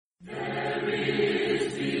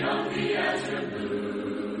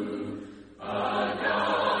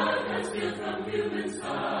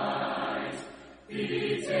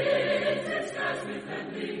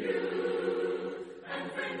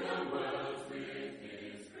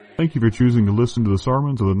Thank you for choosing to listen to the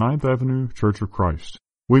sermons of the Ninth Avenue Church of Christ.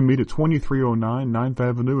 We meet at 2309 Ninth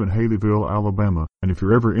Avenue in Haleyville, Alabama, and if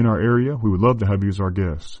you're ever in our area, we would love to have you as our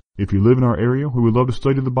guest. If you live in our area, we would love to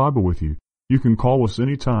study the Bible with you. You can call us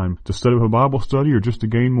anytime to set up a Bible study or just to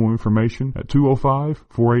gain more information at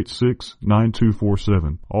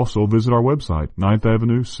 205-486-9247. Also visit our website,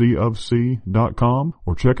 9thAvenueCofC.com,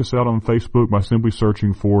 or check us out on Facebook by simply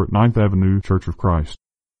searching for Ninth Avenue Church of Christ.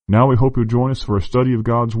 Now we hope you'll join us for a study of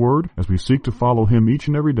God's Word as we seek to follow Him each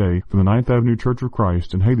and every day from the Ninth Avenue Church of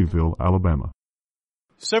Christ in Haleyville, Alabama.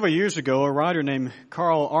 Several years ago, a writer named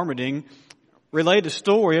Carl Armerding relayed a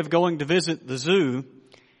story of going to visit the zoo,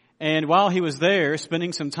 and while he was there,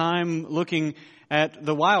 spending some time looking at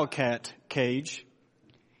the wildcat cage.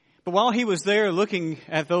 But while he was there looking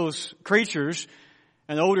at those creatures,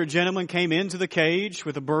 an older gentleman came into the cage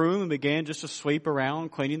with a broom and began just to sweep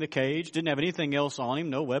around, cleaning the cage. Didn't have anything else on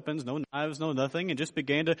him, no weapons, no knives, no nothing, and just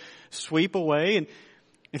began to sweep away. And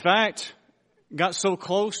in fact, got so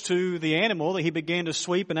close to the animal that he began to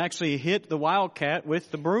sweep and actually hit the wildcat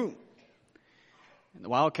with the broom. And the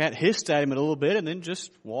wildcat hissed at him a little bit and then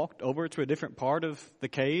just walked over to a different part of the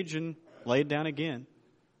cage and laid down again.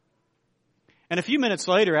 And a few minutes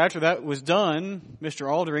later, after that was done, Mr.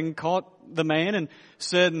 Aldering caught the man and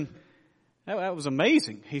said, that was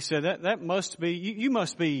amazing. He said, that must be, you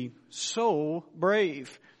must be so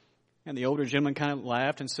brave. And the older gentleman kind of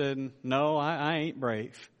laughed and said, no, I ain't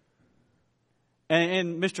brave.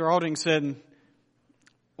 And Mr. Aldering said,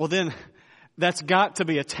 well then, that's got to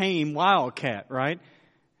be a tame wildcat, right?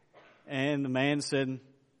 And the man said,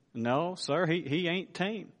 no, sir, he ain't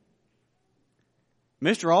tame.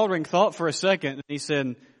 Mr. Aldering thought for a second and he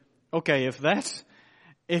said, okay,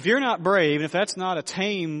 if you're not brave and if that's not a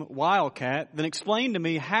tame wildcat, then explain to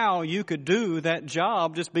me how you could do that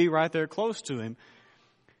job, just be right there close to him.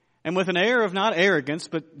 And with an air of not arrogance,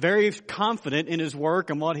 but very confident in his work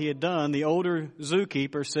and what he had done, the older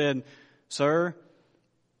zookeeper said, sir,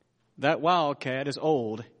 that wildcat is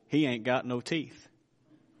old. He ain't got no teeth.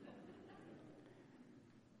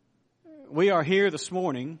 We are here this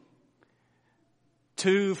morning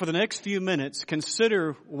to, for the next few minutes,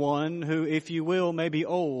 consider one who, if you will, may be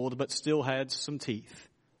old, but still had some teeth.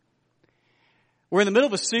 We're in the middle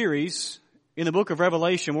of a series in the book of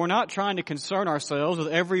Revelation. We're not trying to concern ourselves with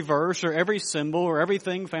every verse or every symbol or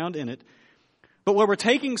everything found in it, but where we're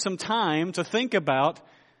taking some time to think about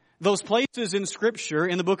those places in Scripture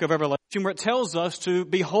in the book of Revelation where it tells us to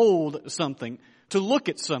behold something, to look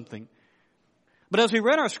at something. But as we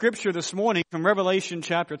read our Scripture this morning from Revelation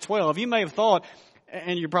chapter 12, you may have thought,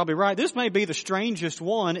 and you're probably right, this may be the strangest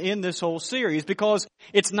one in this whole series because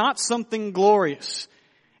it's not something glorious.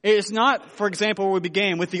 It's not, for example, where we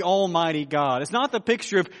began with the Almighty God. It's not the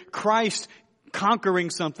picture of Christ conquering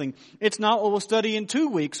something. It's not what we'll study in 2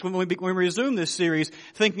 weeks when we resume this series,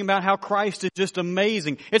 thinking about how Christ is just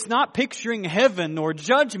amazing. It's not picturing heaven or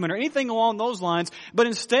judgment or anything along those lines, but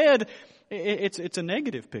instead, it's a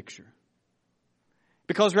negative picture.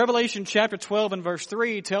 Because Revelation chapter 12 and verse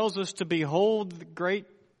 3 tells us to behold the great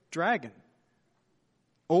dragon.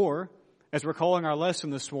 Or, as we're calling our lesson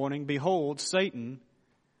this morning, behold Satan,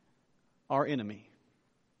 our enemy.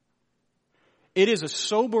 It is a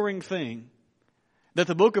sobering thing that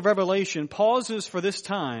the book of Revelation pauses for this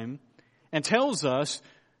time and tells us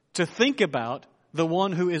to think about the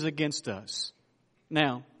one who is against us.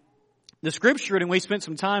 Now, the Scripture, and we spent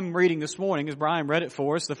some time reading this morning as Brian read it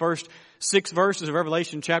for us, the first 6 verses of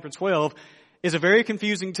Revelation chapter 12, is a very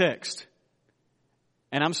confusing text.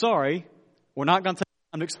 And I'm sorry, we're not going to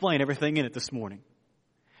take time to explain everything in it this morning.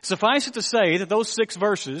 Suffice it to say that those 6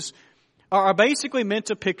 verses are basically meant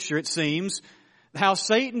to picture, it seems, how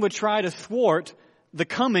Satan would try to thwart the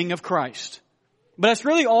coming of Christ. But that's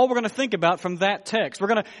really all we're going to think about from that text. We're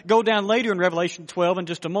going to go down later in Revelation 12 in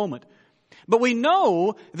just a moment. But we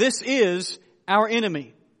know this is our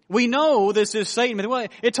enemy. We know this is Satan. Well,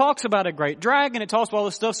 it talks about a great dragon. It talks about all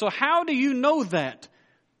this stuff. So how do you know that?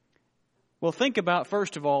 Well, think about,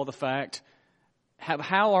 first of all, the fact of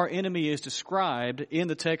how our enemy is described in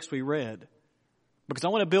the text we read. Because I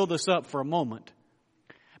want to build this up for a moment.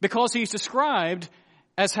 Because he's described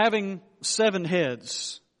as having 7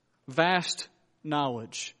 heads, vast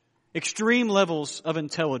knowledge, extreme levels of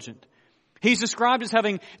intelligence. He's described as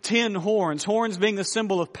having 10 horns, horns being the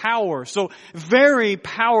symbol of power. So very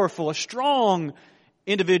powerful, a strong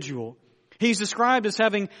individual. He's described as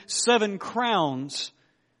having 7 crowns,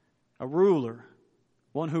 a ruler,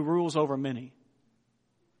 one who rules over many.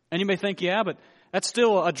 And you may think, yeah, but that's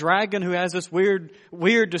still a dragon who has this weird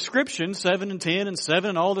description, 7 and 10 and 7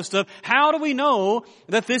 and all this stuff. How do we know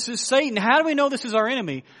that this is Satan? How do we know this is our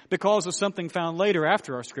enemy? Because of something found later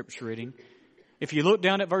after our scripture reading. If you look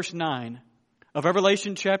down at verse 9 of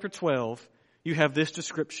Revelation chapter 12, you have this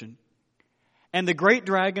description. And the great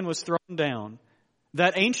dragon was thrown down,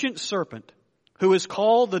 that ancient serpent, who is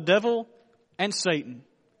called the devil and Satan,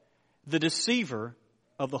 the deceiver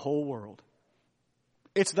of the whole world.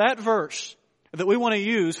 It's that verse that we want to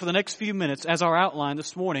use for the next few minutes as our outline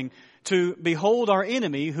this morning to behold our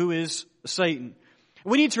enemy who is Satan.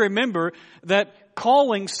 We need to remember that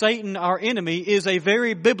calling Satan our enemy is a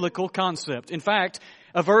very biblical concept. In fact,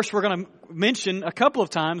 a verse we're going to mention a couple of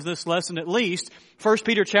times this lesson at least, 1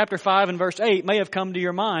 Peter chapter 5 and verse 8 may have come to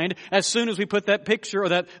your mind as soon as we put that picture or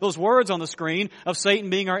those words on the screen of Satan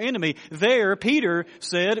being our enemy. There, Peter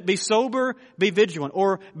said, be sober, be vigilant,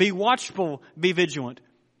 or be watchful, be vigilant.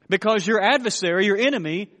 Because your adversary, your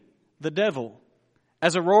enemy, the devil,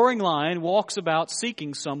 as a roaring lion, walks about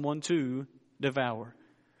seeking someone to devour.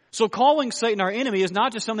 So calling Satan our enemy is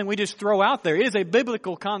not just something we just throw out there. It is a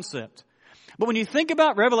biblical concept. But when you think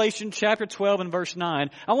about Revelation chapter 12 and verse 9,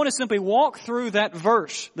 I want to simply walk through that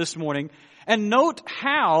verse this morning and note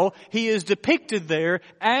how he is depicted there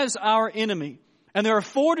as our enemy. And there are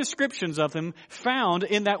 4 descriptions of him found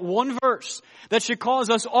in that one verse that should cause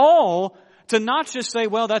us all to not just say,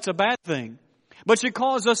 well, that's a bad thing, but should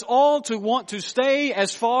cause us all to want to stay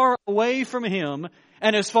as far away from him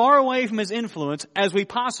and as far away from his influence as we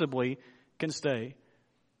possibly can stay.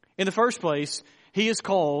 In the first place, he is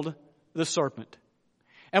called the serpent.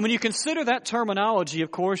 And when you consider that terminology,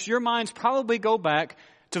 of course, your minds probably go back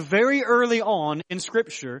to very early on in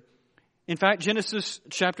Scripture. In fact, Genesis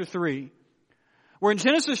chapter 3. Where in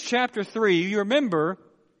Genesis chapter 3, you remember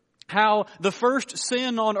how the first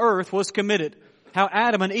sin on earth was committed. How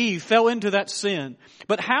Adam and Eve fell into that sin.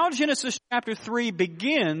 But how Genesis chapter 3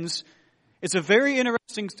 begins is a very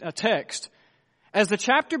interesting text. As the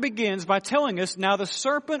chapter begins by telling us, now the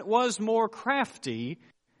serpent was more crafty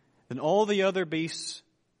than all the other beasts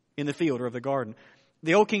in the field or of the garden.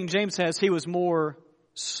 The Old King James says he was more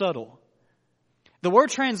subtle. The word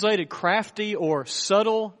translated crafty or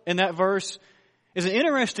subtle in that verse is an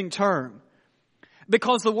interesting term.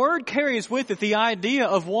 Because the word carries with it the idea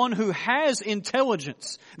of one who has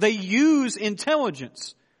intelligence. They use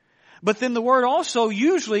intelligence. But then the word also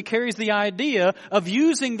usually carries the idea of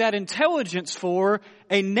using that intelligence for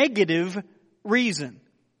a negative reason.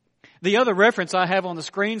 The other reference I have on the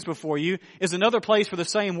screens before you is another place where the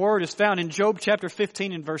same word is found in Job chapter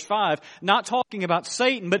 15 and verse 5. Not talking about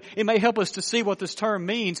Satan, but it may help us to see what this term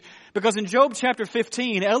means. Because in Job chapter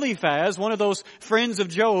 15, Eliphaz, one of those friends of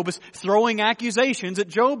Job, is throwing accusations at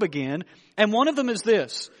Job again. And one of them is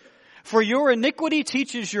this: for your iniquity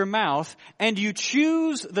teaches your mouth, and you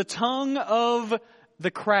choose the tongue of the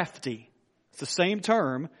crafty. It's the same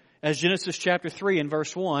term as Genesis chapter 3 and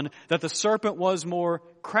verse 1, that the serpent was more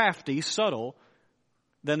crafty, subtle,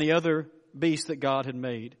 than the other beasts that God had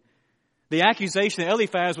made. The accusation that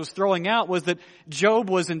Eliphaz was throwing out was that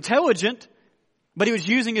Job was intelligent, but he was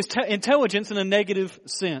using his intelligence in a negative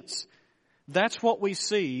sense. That's what we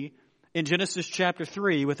see in Genesis chapter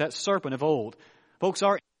 3 with that serpent of old. Folks,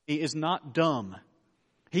 our enemy is not dumb.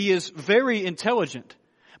 He is very intelligent.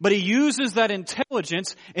 But he uses that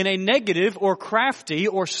intelligence in a negative or crafty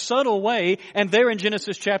or subtle way. And there in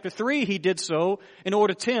Genesis chapter 3, he did so in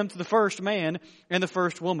order to tempt the first man and the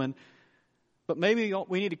first woman. But maybe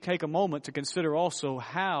we need to take a moment to consider also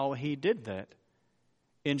how he did that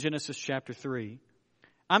in Genesis chapter 3.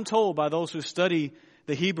 I'm told by those who study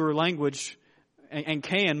the Hebrew language and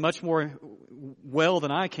can much more well than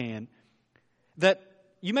I can, that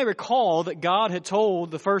you may recall that God had told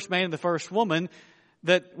the first man and the first woman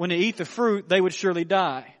that when they eat the fruit, they would surely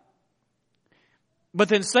die. But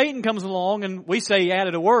then Satan comes along and we say he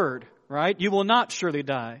added a word, right? You will not surely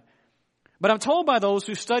die. But I'm told by those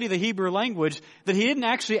who study the Hebrew language that he didn't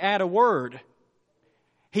actually add a word.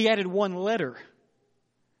 He added one letter.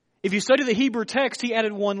 If you study the Hebrew text, he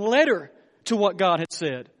added one letter to what God had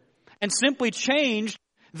said and simply changed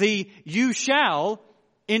the you shall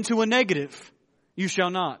into a negative. You shall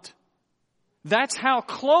not. That's how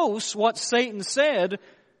close what Satan said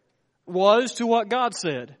was to what God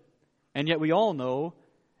said. And yet we all know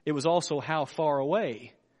it was also how far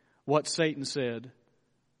away what Satan said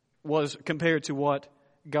was compared to what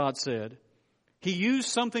God said. He used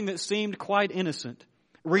something that seemed quite innocent,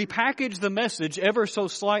 repackaged the message ever so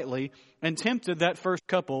slightly, and tempted that first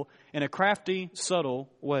couple in a crafty, subtle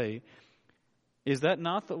way. Is that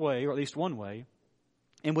not the way, or at least one way,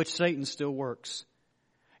 in which Satan still works.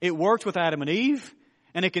 It worked with Adam and Eve,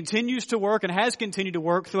 and it continues to work and has continued to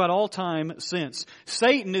work throughout all time since.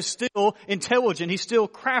 Satan is still intelligent, he's still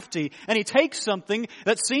crafty, and he takes something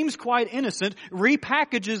that seems quite innocent,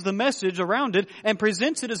 repackages the message around it, and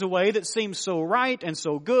presents it as a way that seems so right and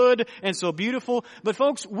so good and so beautiful. But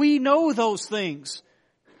folks, we know those things.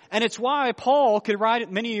 And it's why Paul could write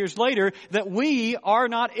it many years later that we are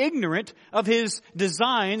not ignorant of his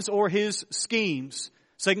designs or his schemes.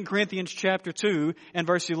 2 Corinthians chapter 2 and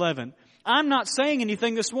verse 11. I'm not saying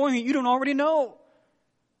anything this morning that you don't already know.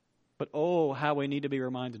 But oh, how we need to be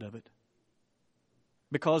reminded of it.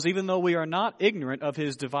 Because even though we are not ignorant of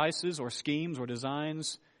his devices or schemes or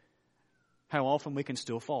designs, how often we can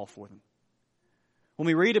still fall for them. When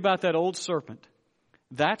we read about that old serpent,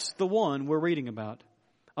 that's the one we're reading about.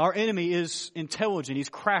 Our enemy is intelligent, he's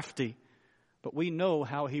crafty, but we know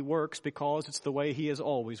how he works because it's the way he has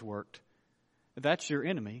always worked. That's your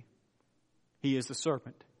enemy. He is the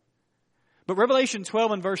serpent. But Revelation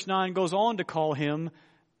 12 and verse 9 goes on to call him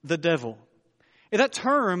the devil. That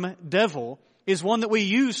term, devil, is one that we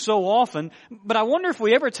use so often, but I wonder if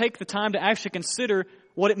we ever take the time to actually consider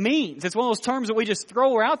what it means. It's one of those terms that we just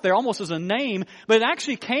throw out there almost as a name, but it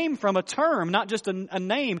actually came from a term, not just a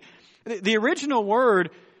name. The original word,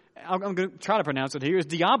 I'm going to try to pronounce it here, is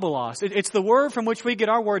diabolos. It's the word from which we get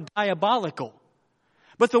our word diabolical.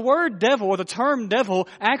 But the word devil, or the term devil,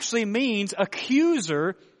 actually means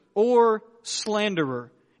accuser or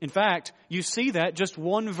slanderer. In fact, you see that just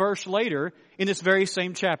one verse later in this very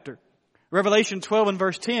same chapter. Revelation 12 and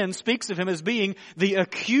verse 10 speaks of him as being the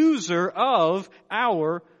accuser of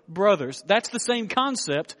our brothers. That's the same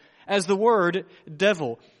concept as the word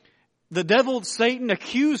devil. The devil, Satan,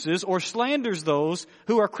 accuses or slanders those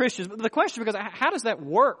who are Christians. But the question is, how does that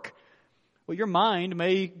work? Well, your mind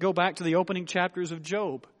may go back to the opening chapters of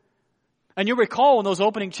Job. And you'll recall in those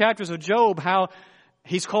opening chapters of Job how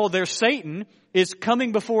he's called there Satan is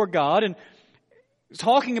coming before God and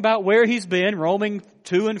talking about where he's been, roaming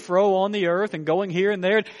to and fro on the earth and going here and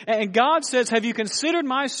there. And God says, have you considered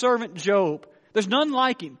my servant Job? There's none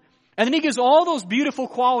like him. And then he gives all those beautiful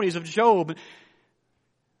qualities of Job.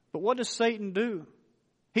 But what does Satan do?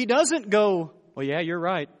 He doesn't go, well, yeah, you're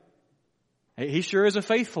right. He sure is a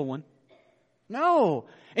faithful one. No.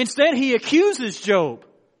 Instead, he accuses Job.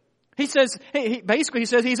 He says, he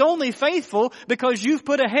says he's only faithful because you've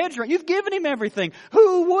put a hedge around. You've given him everything.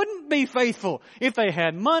 Who wouldn't be faithful if they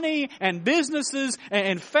had money and businesses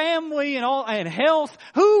and family and all and health?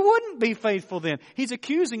 Who wouldn't be faithful then? He's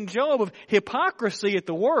accusing Job of hypocrisy at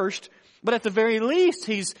the worst, but at the very least,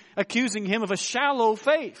 he's accusing him of a shallow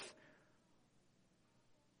faith.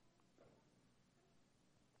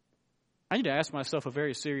 I need to ask myself a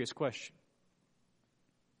very serious question.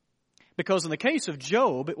 Because in the case of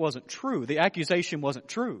Job, it wasn't true. The accusation wasn't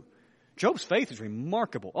true. Job's faith is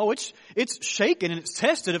remarkable. Oh, it's shaken and it's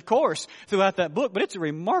tested, of course, throughout that book, but it's a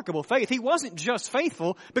remarkable faith. He wasn't just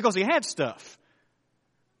faithful because he had stuff.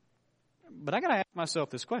 But I got to ask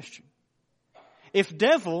myself this question. If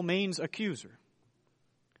devil means accuser,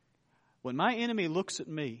 when my enemy looks at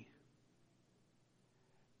me,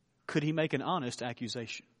 could he make an honest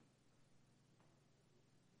accusation?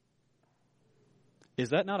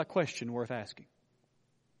 Is that not a question worth asking?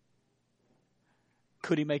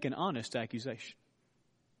 Could he make an honest accusation?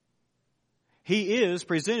 He is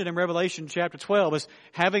presented in Revelation chapter 12 as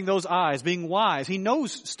having those eyes, being wise. He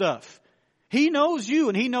knows stuff. He knows you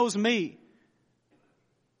and he knows me.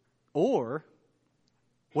 Or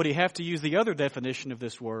would he have to use the other definition of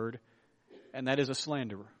this word, and that is a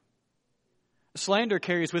slanderer? Slander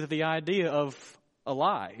carries with it the idea of a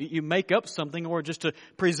lie. You make up something or just to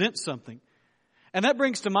present something. And that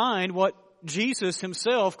brings to mind what Jesus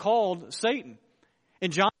himself called Satan.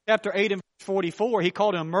 In John chapter 8 and verse 44, he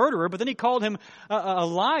called him a murderer, but then he called him a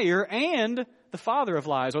liar and the father of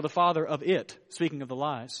lies, or the father of it, speaking of the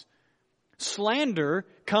lies. Slander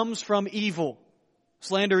comes from evil.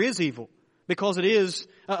 Slander is evil because it is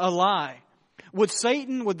a lie. Would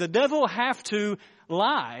the devil have to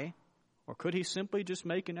lie, or could he simply just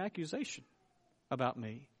make an accusation about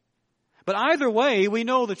me? But either way, we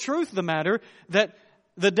know the truth of the matter, that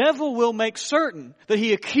the devil will make certain that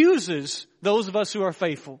he accuses those of us who are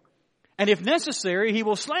faithful. And if necessary, he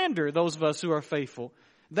will slander those of us who are faithful.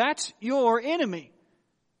 That's your enemy.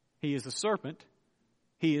 He is the serpent.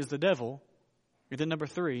 He is the devil. And then number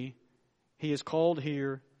 3, he is called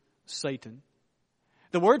here Satan.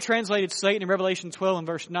 The word translated Satan in Revelation 12 and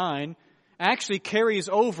verse 9 actually carries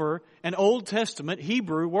over an Old Testament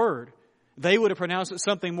Hebrew word. They would have pronounced it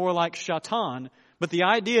something more like Shatan. But the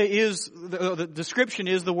idea is, the description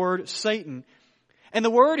is the word Satan. And the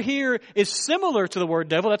word here is similar to the word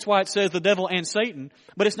devil. That's why it says the devil and Satan.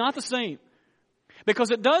 But it's not the same.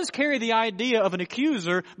 Because it does carry the idea of an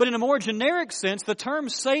accuser, but in a more generic sense, the term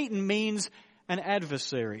Satan means an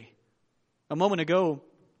adversary. A moment ago,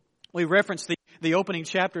 we referenced the opening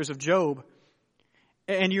chapters of Job.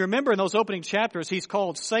 And you remember in those opening chapters, he's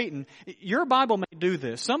called Satan. Your Bible may do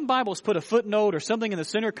this. Some Bibles put a footnote or something in the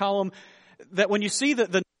center column that when you see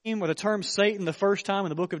the name or the term Satan the first time in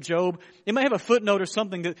the book of Job, it may have a footnote or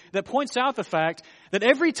something that points out the fact that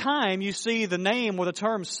every time you see the name or the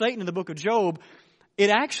term Satan in the book of Job, it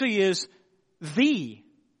actually is the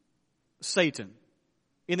Satan.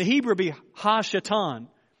 In the Hebrew, it would be Ha-Shatan.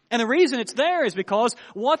 And the reason it's there is because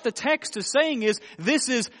what the text is saying is this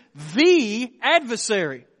is the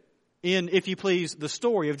adversary in, if you please, the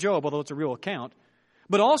story of Job, although it's a real account.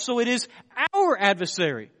 But also it is our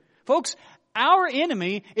adversary. Folks, our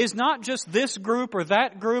enemy is not just this group or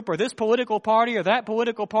this political party or that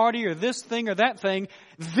political party or this thing or that thing.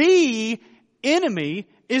 The enemy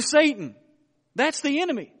is Satan. That's the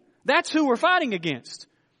enemy. That's who we're fighting against.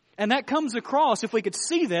 And that comes across, if we could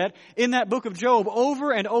see that, in that book of Job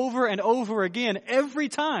over and over and over again. Every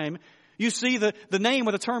time you see the name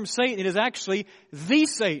or the term Satan, it is actually the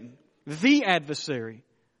Satan, the adversary.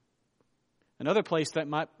 Another place that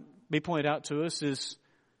might be pointed out to us is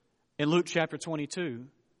in Luke chapter 22,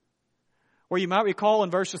 where you might recall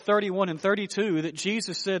in verses 31 and 32 that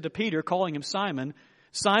Jesus said to Peter, calling him Simon,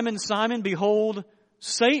 Simon, Simon, behold,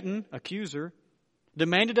 Satan, accuser,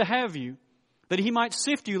 demanded to have you, that he might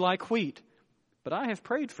sift you like wheat. But I have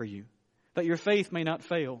prayed for you, that your faith may not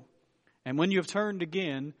fail. And when you have turned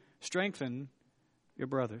again, strengthen your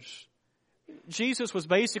brothers. Jesus was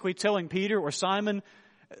basically telling Peter or Simon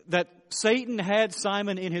that Satan had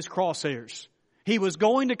Simon in his crosshairs. He was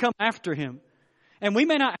going to come after him. And we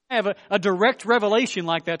may not have a direct revelation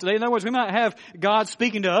like that today. In other words, we may not have God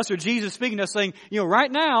speaking to us or Jesus speaking to us saying, right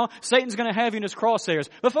now, Satan's going to have you in his crosshairs.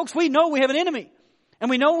 But folks, we know we have an enemy. And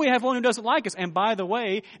we know we have one who doesn't like us. And by the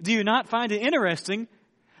way, do you not find it interesting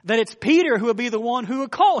that it's Peter who will be the one who will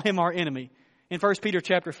call him our enemy? In 1 Peter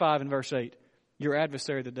chapter 5 and verse 8, your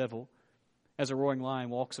adversary, the devil, as a roaring lion,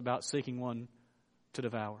 walks about seeking one to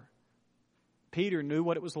devour. Peter knew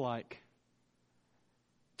what it was like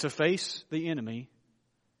to face the enemy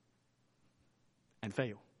and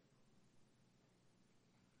fail.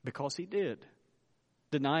 Because he did,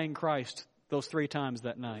 denying Christ those 3 times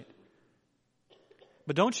that night.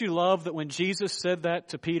 But don't you love that when Jesus said that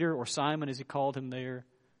to Peter, or Simon as he called him there,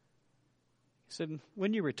 he said,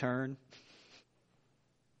 when you return,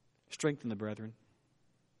 strengthen the brethren.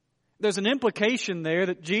 There's an implication there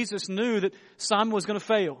that Jesus knew that Simon was going to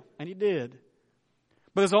fail, and he did.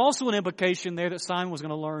 But there's also an implication there that Simon was going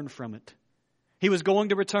to learn from it. He was going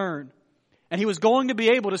to return, and he was going to be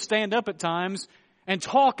able to stand up at times and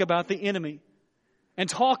talk about the enemy, and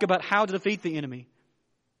talk about how to defeat the enemy.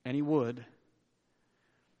 And he would.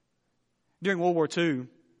 During World War II,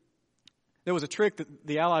 there was a trick that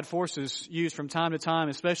the Allied forces used from time to time,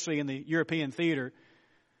 especially in the European theater.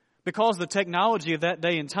 Because of the technology of that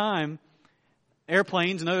day and time,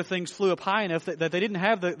 airplanes and other things flew up high enough that they didn't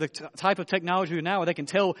have the type of technology now where they can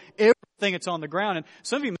tell everything that's on the ground. And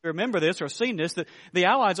some of you may remember this or seen this, that the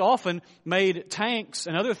Allies often made tanks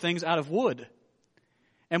and other things out of wood.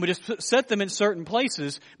 And would just set them in certain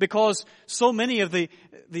places because so many of the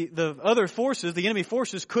other forces, the enemy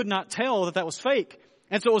forces, could not tell that was fake.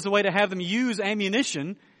 And so it was a way to have them use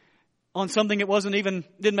ammunition on something that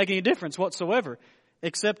didn't make any difference whatsoever.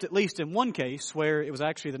 Except at least in one case where it was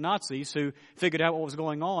actually the Nazis who figured out what was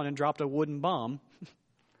going on and dropped a wooden bomb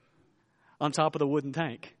on top of the wooden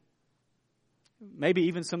tank. Maybe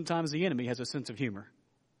even sometimes the enemy has a sense of humor.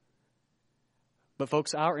 But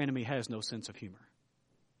folks, our enemy has no sense of humor.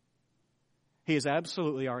 He is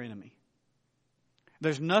absolutely our enemy.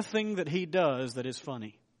 There's nothing that he does that is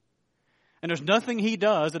funny. And there's nothing he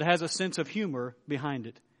does that has a sense of humor behind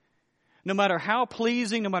it. No matter how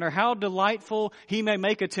pleasing, no matter how delightful he may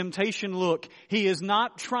make a temptation look, he is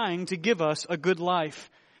not trying to give us a good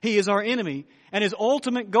life. He is our enemy, and his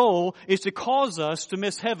ultimate goal is to cause us to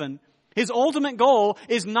miss heaven. His ultimate goal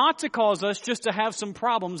is not to cause us just to have some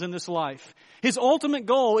problems in this life. His ultimate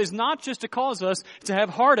goal is not just to cause us to have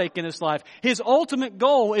heartache in this life. His ultimate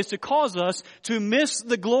goal is to cause us to miss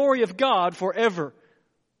the glory of God forever.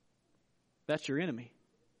 That's your enemy.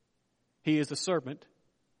 He is the serpent.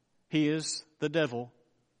 He is the devil.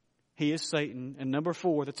 He is Satan. And number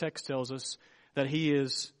 4, the text tells us that he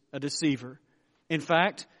is a deceiver. In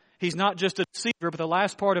fact, he's not just a deceiver, but the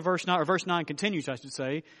last part of verse 9 continues, I should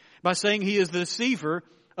say, by saying he is the deceiver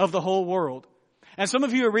of the whole world. And some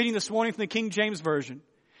of you are reading this morning from the King James Version.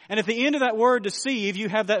 And at the end of that word deceive, you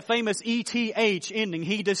have that famous ETH ending.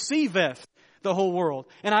 He deceiveth the whole world.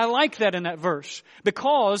 And I like that in that verse,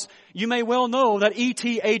 because you may well know that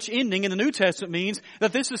ETH ending in the New Testament means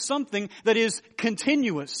that this is something that is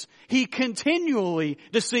continuous. He continually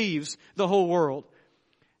deceives the whole world.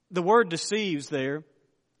 The word deceives there,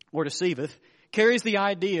 or deceiveth, carries the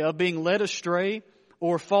idea of being led astray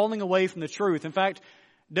or falling away from the truth. In fact,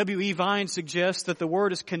 W.E. Vine suggests that the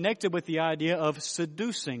word is connected with the idea of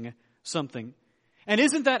seducing something. And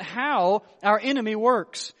isn't that how our enemy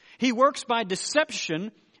works? He works by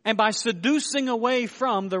deception and by seducing away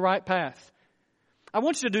from the right path. I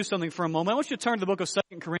want you to do something for a moment. I want you to turn to the book of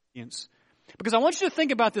 2 Corinthians, because I want you to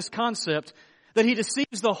think about this concept that he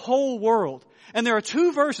deceives the whole world. And there are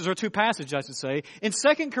two verses, or two passages, I should say, in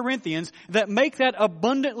 2 Corinthians that make that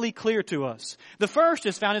abundantly clear to us. The first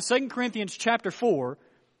is found in 2 Corinthians chapter 4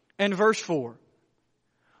 and verse 4.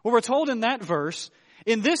 Where we're told in that verse,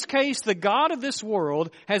 in this case, the God of this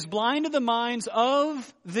world has blinded the minds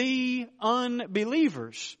of the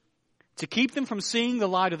unbelievers to keep them from seeing the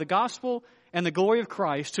light of the gospel and the glory of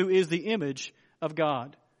Christ, who is the image of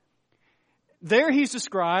God. There he's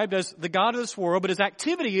described as the God of this world, but his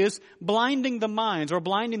activity is blinding the minds, or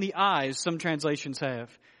blinding the eyes, some translations have.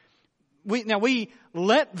 We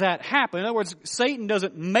let that happen. In other words, Satan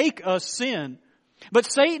doesn't make us sin. But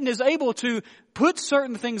Satan is able to put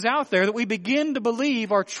certain things out there that we begin to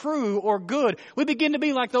believe are true or good. We begin to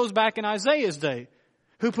be like those back in Isaiah's day,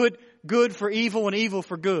 who put good for evil and evil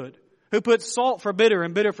for good, who put salt for bitter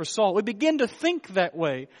and bitter for salt. We begin to think that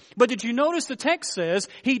way. But did you notice the text says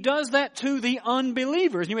he does that to the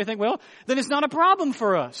unbelievers? And you may think, well, then it's not a problem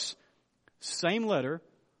for us. Same letter,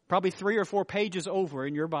 probably 3 or 4 pages over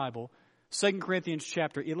in your Bible, 2 Corinthians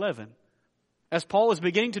chapter 11. As Paul is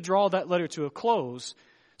beginning to draw that letter to a close,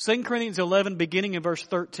 2 Corinthians 11, beginning in verse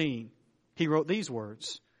 13, he wrote these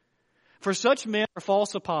words. For such men are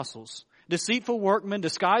false apostles, deceitful workmen,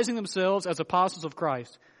 disguising themselves as apostles of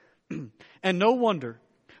Christ. And no wonder,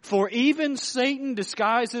 for even Satan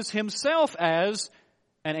disguises himself as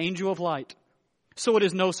an angel of light. So it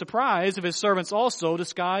is no surprise if his servants also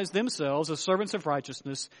disguise themselves as servants of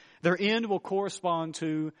righteousness. Their end will correspond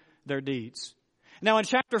to their deeds. Now in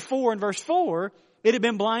chapter 4 and verse 4, it had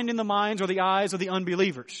been blinding the minds or the eyes of the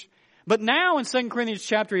unbelievers. But now in 2 Corinthians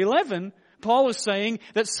chapter 11, Paul is saying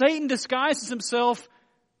that Satan disguises himself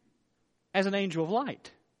as an angel of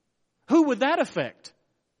light. Who would that affect?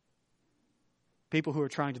 People who are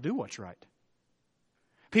trying to do what's right.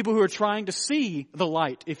 People who are trying to see the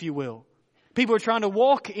light, if you will. People who are trying to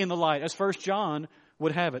walk in the light, as 1 John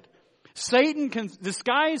would have it. Satan can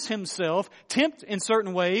disguise himself, tempt in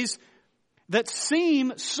certain ways that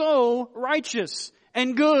seem so righteous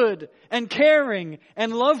and good and caring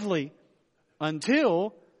and lovely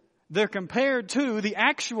until they're compared to the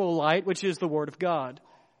actual light, which is the Word of God.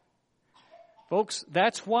 Folks,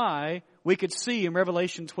 that's why we could see in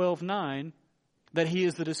Revelation 12:9 that he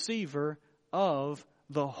is the deceiver of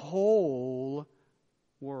the whole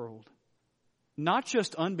world. Not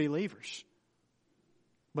just unbelievers,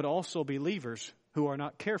 but also believers who are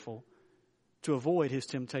not careful to avoid his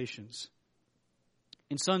temptations.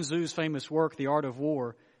 In Sun Tzu's famous work, The Art of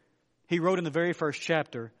War, he wrote in the very first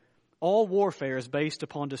chapter, all warfare is based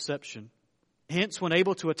upon deception. Hence, when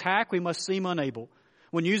able to attack, we must seem unable.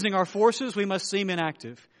 When using our forces, we must seem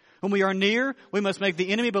inactive. When we are near, we must make the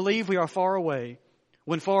enemy believe we are far away.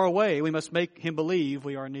 When far away, we must make him believe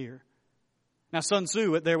we are near. Now, Sun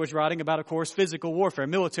Tzu there was writing about, of course, physical warfare,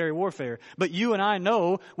 military warfare. But you and I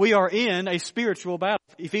know we are in a spiritual battle.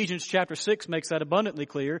 Ephesians chapter 6 makes that abundantly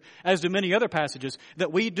clear, as do many other passages,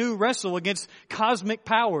 that we do wrestle against cosmic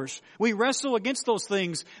powers. We wrestle against those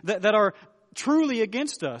things that are truly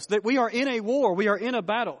against us, that we are in a war, we are in a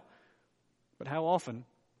battle. But how often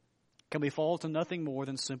can we fall to nothing more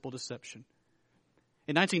than simple deception?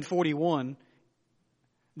 In 1941,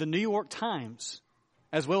 the New York Times,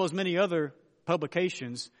 as well as many other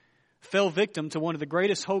publications, fell victim to one of the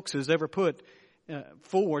greatest hoaxes ever put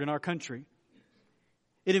forward in our country.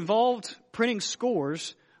 It involved printing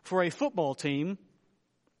scores for a football team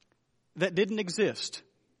that didn't exist.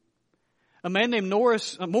 A man named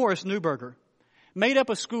Morris Newberger made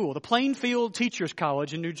up a school, the Plainfield Teachers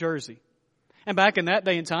College in New Jersey. And back in that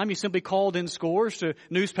day and time, you simply called in scores to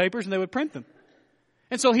newspapers and they would print them.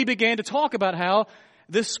 And so he began to talk about how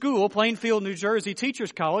this school, Plainfield, New Jersey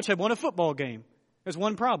Teachers College, had won a football game. There's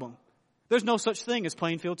one problem. There's no such thing as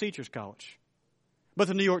Plainfield Teachers College. But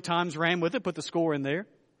the New York Times ran with it, put the score in there.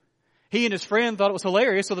 He and his friend thought it was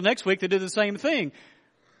hilarious, so the next week they did the same thing.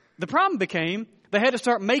 The problem became they had to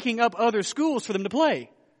start making up other schools for them to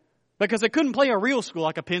play. because they couldn't play a real school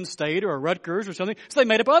like a Penn State or a Rutgers or something, so they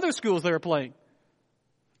made up other schools they were playing.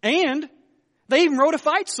 And they even wrote a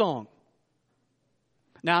fight song.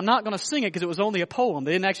 Now, I'm not going to sing it because it was only a poem.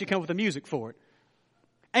 They didn't actually come up with the music for it.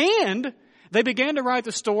 And they began to write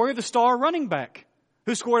the story of the star running back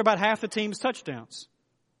who scored about half the team's touchdowns.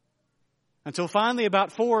 Until finally,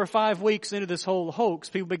 about 4 or 5 weeks into this whole hoax,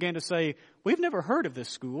 people began to say, we've never heard of this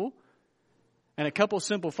school. And a couple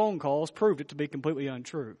simple phone calls proved it to be completely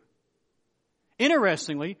untrue.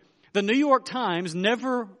 Interestingly, the New York Times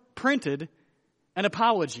never printed an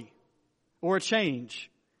apology or a change.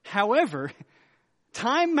 However,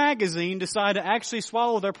 Time magazine decided to actually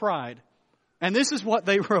swallow their pride. And this is what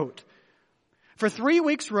they wrote. For 3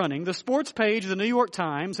 weeks running, the sports page of the New York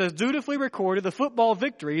Times has dutifully recorded the football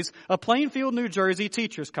victories of Plainfield, New Jersey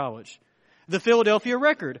Teachers College. The Philadelphia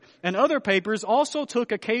Record and other papers also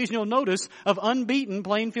took occasional notice of unbeaten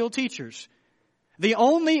Plainfield teachers. The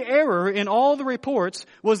only error in all the reports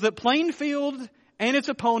was that Plainfield and its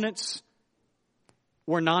opponents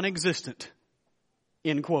were non-existent.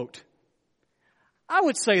 End quote. I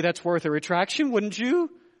would say that's worth a retraction, wouldn't you?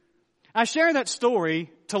 I share that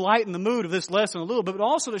story to lighten the mood of this lesson a little bit, but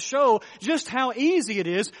also to show just how easy it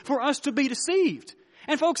is for us to be deceived.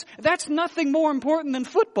 And folks, that's nothing more important than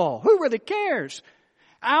football. Who really cares?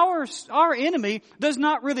 Our enemy does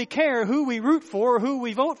not really care who we root for, who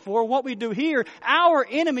we vote for, what we do here. Our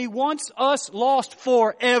enemy wants us lost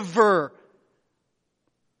forever.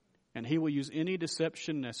 And he will use any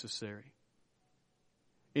deception necessary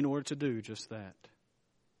in order to do just that.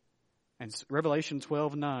 And Revelation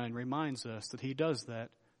 12:9 reminds us that he does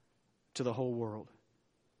that to the whole world.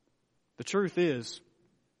 The truth is,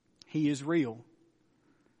 he is real.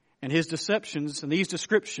 And his deceptions and these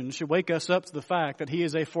descriptions should wake us up to the fact that he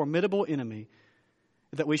is a formidable enemy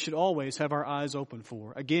that we should always have our eyes open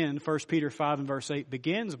for. Again, 1 Peter 5 and verse 8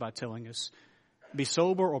 begins by telling us, be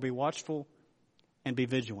sober or be watchful and be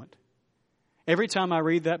vigilant. Every time I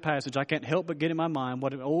read that passage, I can't help but get in my mind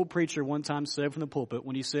what an old preacher one time said from the pulpit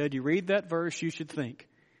when he said, you read that verse, you should think,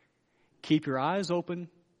 keep your eyes open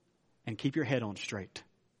and keep your head on straight.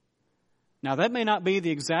 Now, that may not be the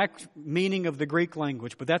exact meaning of the Greek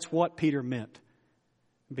language, but that's what Peter meant.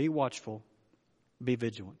 Be watchful, be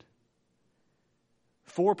vigilant.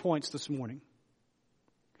 4 points this morning.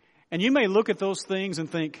 And you may look at those things and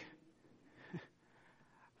think,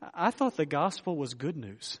 I thought the gospel was good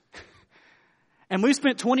news. And we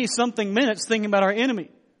spent 20-something minutes thinking about our enemy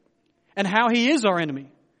and how he is our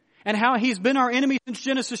enemy and how he's been our enemy since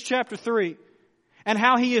Genesis chapter 3 and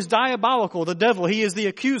how he is diabolical, the devil. He is the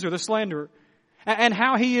accuser, the slanderer, and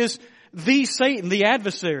how he is the Satan, the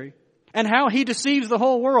adversary, and how he deceives the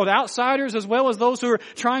whole world, outsiders as well as those who are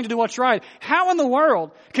trying to do what's right. How in the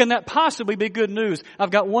world can that possibly be good news?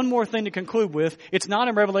 I've got one more thing to conclude with. It's not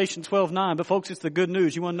in Revelation 12:9, but folks, it's the good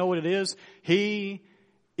news. You want to know what it is? He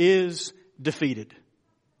is defeated.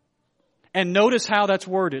 And notice how that's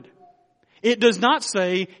worded. It does not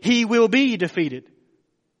say he will be defeated.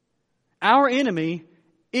 Our enemy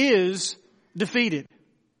is defeated.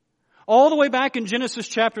 All the way back in Genesis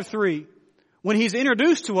chapter 3, when he's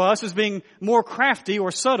introduced to us as being more crafty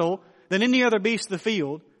or subtle than any other beast of the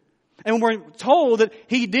field, and we're told that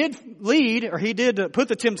he did lead, or he did put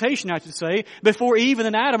the temptation, I should say, before Eve and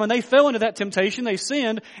then Adam, and they fell into that temptation, they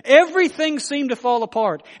sinned, everything seemed to fall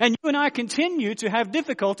apart. And you and I continue to have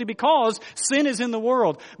difficulty because sin is in the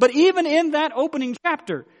world. But even in that opening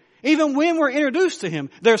chapter, even when we're introduced to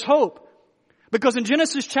him, there's hope. Because in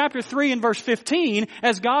Genesis chapter 3 and verse 15,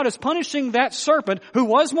 as God is punishing that serpent who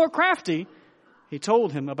was more crafty, he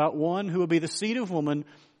told him about one who would be the seed of woman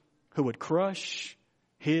who would crush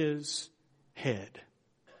his head.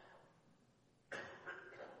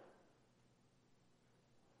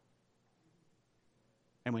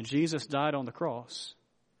 And when Jesus died on the cross,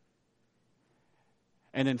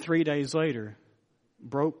 and then 3 days later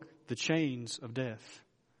broke the chains of death,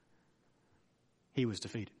 he was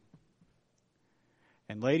defeated.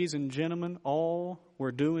 And ladies and gentlemen, all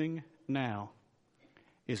we're doing now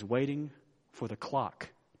is waiting for the clock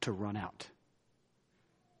to run out.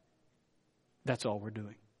 That's all we're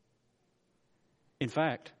doing. In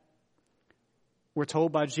fact, we're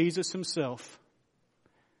told by Jesus himself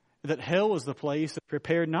that hell is the place that's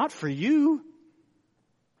prepared not for you,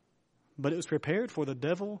 but it was prepared for the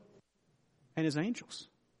devil and his angels.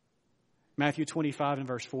 Matthew 25 and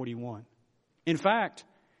verse 41. In fact,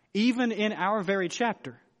 even in our very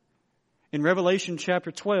chapter, in Revelation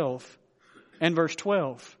chapter 12 and verse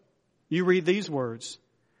 12, you read these words,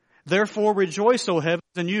 therefore rejoice, O heavens,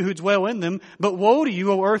 and you who dwell in them, but woe to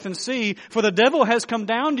you, O earth and sea, for the devil has come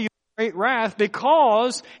down to you in great wrath,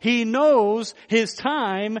 because he knows his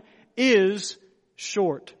time is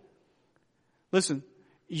short. Listen,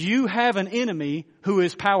 you have an enemy who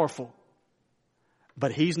is powerful,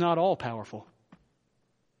 but he's not all powerful.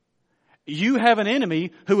 You have an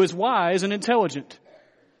enemy who is wise and intelligent,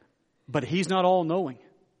 but he's not all knowing.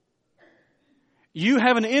 You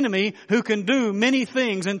have an enemy who can do many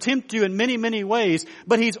things and tempt you in many, many ways,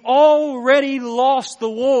 but he's already lost the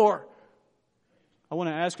war. I want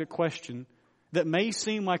to ask a question that may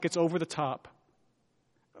seem like it's over the top,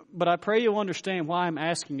 but I pray you'll understand why I'm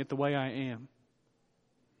asking it the way I am.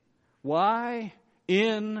 Why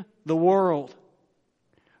in the world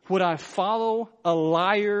would I follow a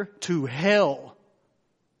liar to hell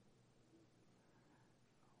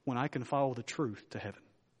when I can follow the truth to heaven?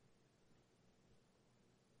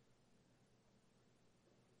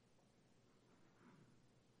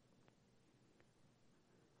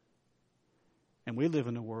 And we live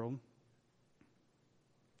in a world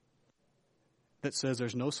that says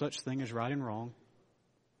there's no such thing as right and wrong.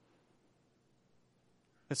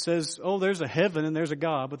 That says, oh, there's a heaven and there's a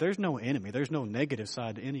God, but there's no enemy. There's no negative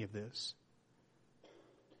side to any of this.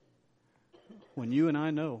 When you and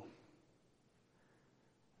I know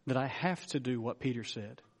that I have to do what Peter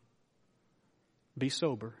said, be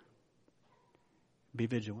sober, be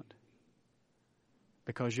vigilant,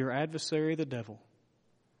 because your adversary, the devil,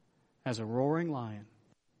 as a roaring lion,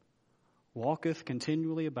 walketh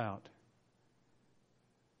continually about,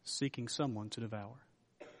 seeking someone to devour.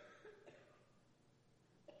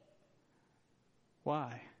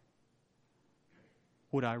 Why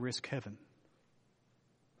would I risk heaven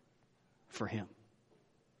for him?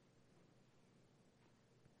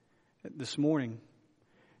 This morning,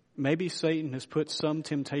 maybe Satan has put some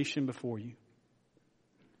temptation before you,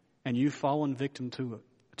 and you've fallen victim to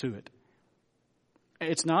it.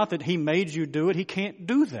 It's not that he made you do it. He can't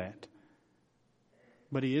do that.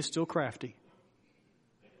 But he is still crafty.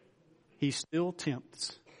 He still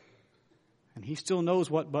tempts. And he still knows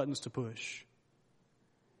what buttons to push.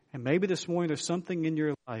 And maybe this morning there's something in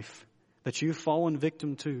your life that you've fallen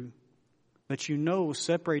victim to that you know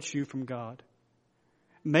separates you from God.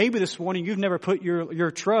 Maybe this morning you've never put your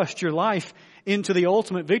trust, your life into the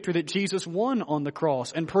ultimate victory that Jesus won on the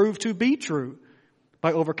cross and proved to be true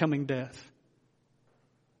by overcoming death.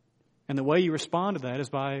 And the way you respond to that is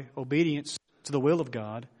by obedience to the will of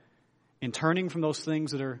God, in turning from those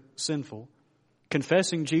things that are sinful,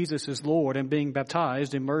 confessing Jesus as Lord and being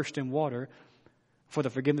baptized, immersed in water for the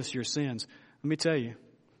forgiveness of your sins. Let me tell you,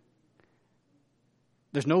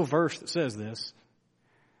 there's no verse that says this,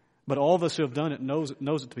 but all of us who have done it knows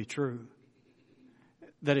it to be true.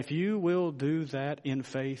 That if you will do that in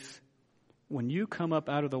faith, when you come up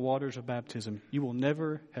out of the waters of baptism, you will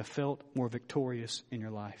never have felt more victorious in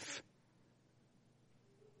your life.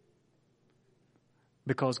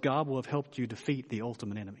 Because God will have helped you defeat the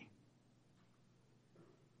ultimate enemy.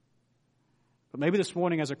 But maybe this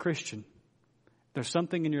morning as a Christian, there's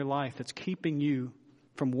something in your life that's keeping you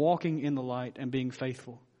from walking in the light and being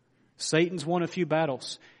faithful. Satan's won a few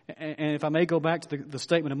battles. And if I may go back to the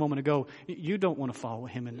statement a moment ago, you don't want to follow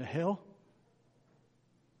him into hell.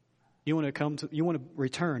 You want to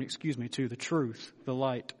return to the truth, the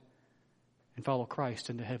light, and follow Christ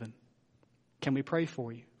into heaven. Can we pray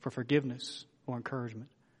for you for forgiveness or encouragement?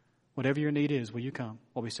 Whatever your need is, will you come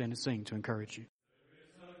while we stand and sing to encourage you?